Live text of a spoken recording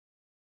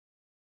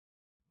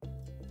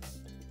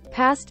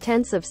Past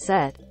tense of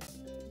set.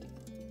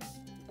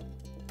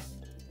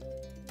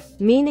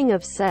 Meaning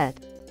of set.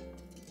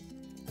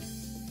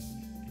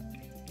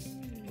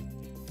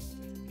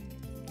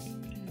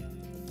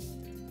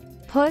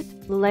 Put,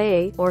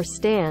 lay, or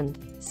stand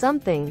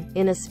something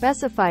in a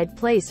specified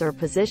place or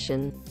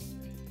position.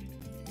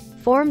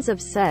 Forms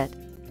of set.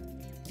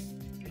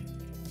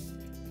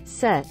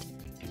 Set.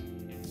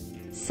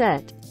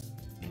 Set.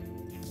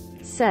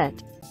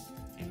 Set.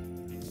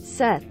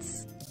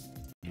 Sets.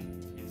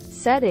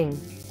 Setting.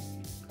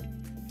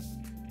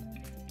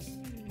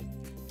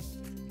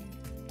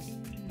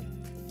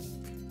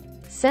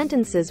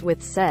 Sentences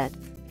with set.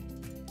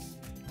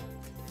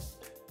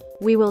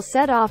 We will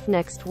set off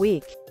next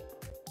week.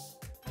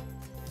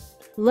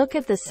 Look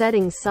at the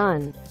setting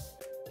sun.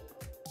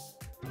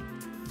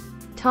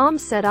 Tom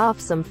set off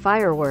some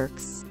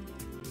fireworks.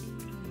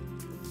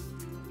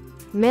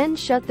 Men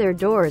shut their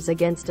doors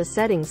against a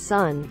setting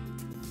sun.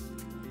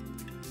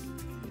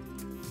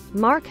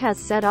 Mark has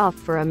set off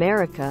for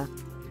America.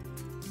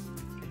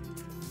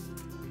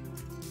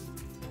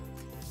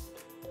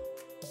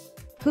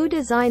 Who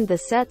designed the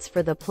sets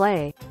for the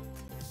play?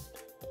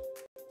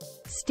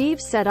 Steve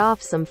set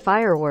off some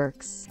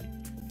fireworks.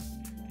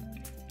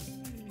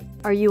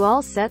 Are you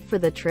all set for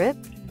the trip?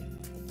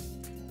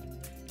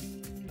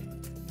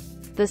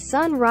 The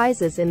sun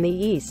rises in the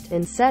east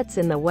and sets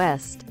in the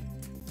west.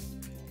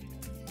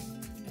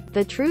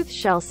 The truth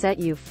shall set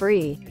you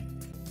free.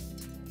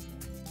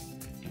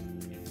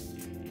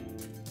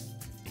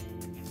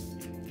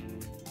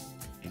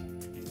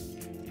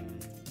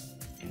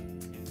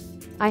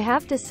 I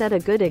have to set a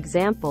good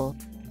example.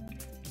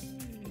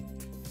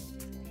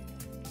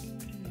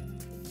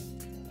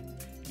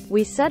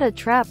 We set a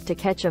trap to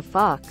catch a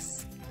fox.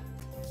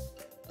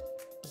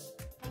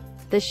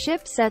 The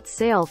ship set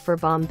sail for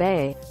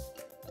Bombay.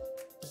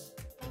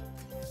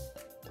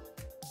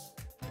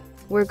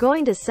 We're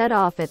going to set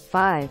off at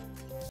 5.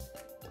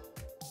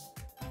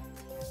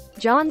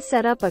 John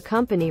set up a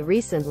company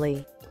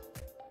recently.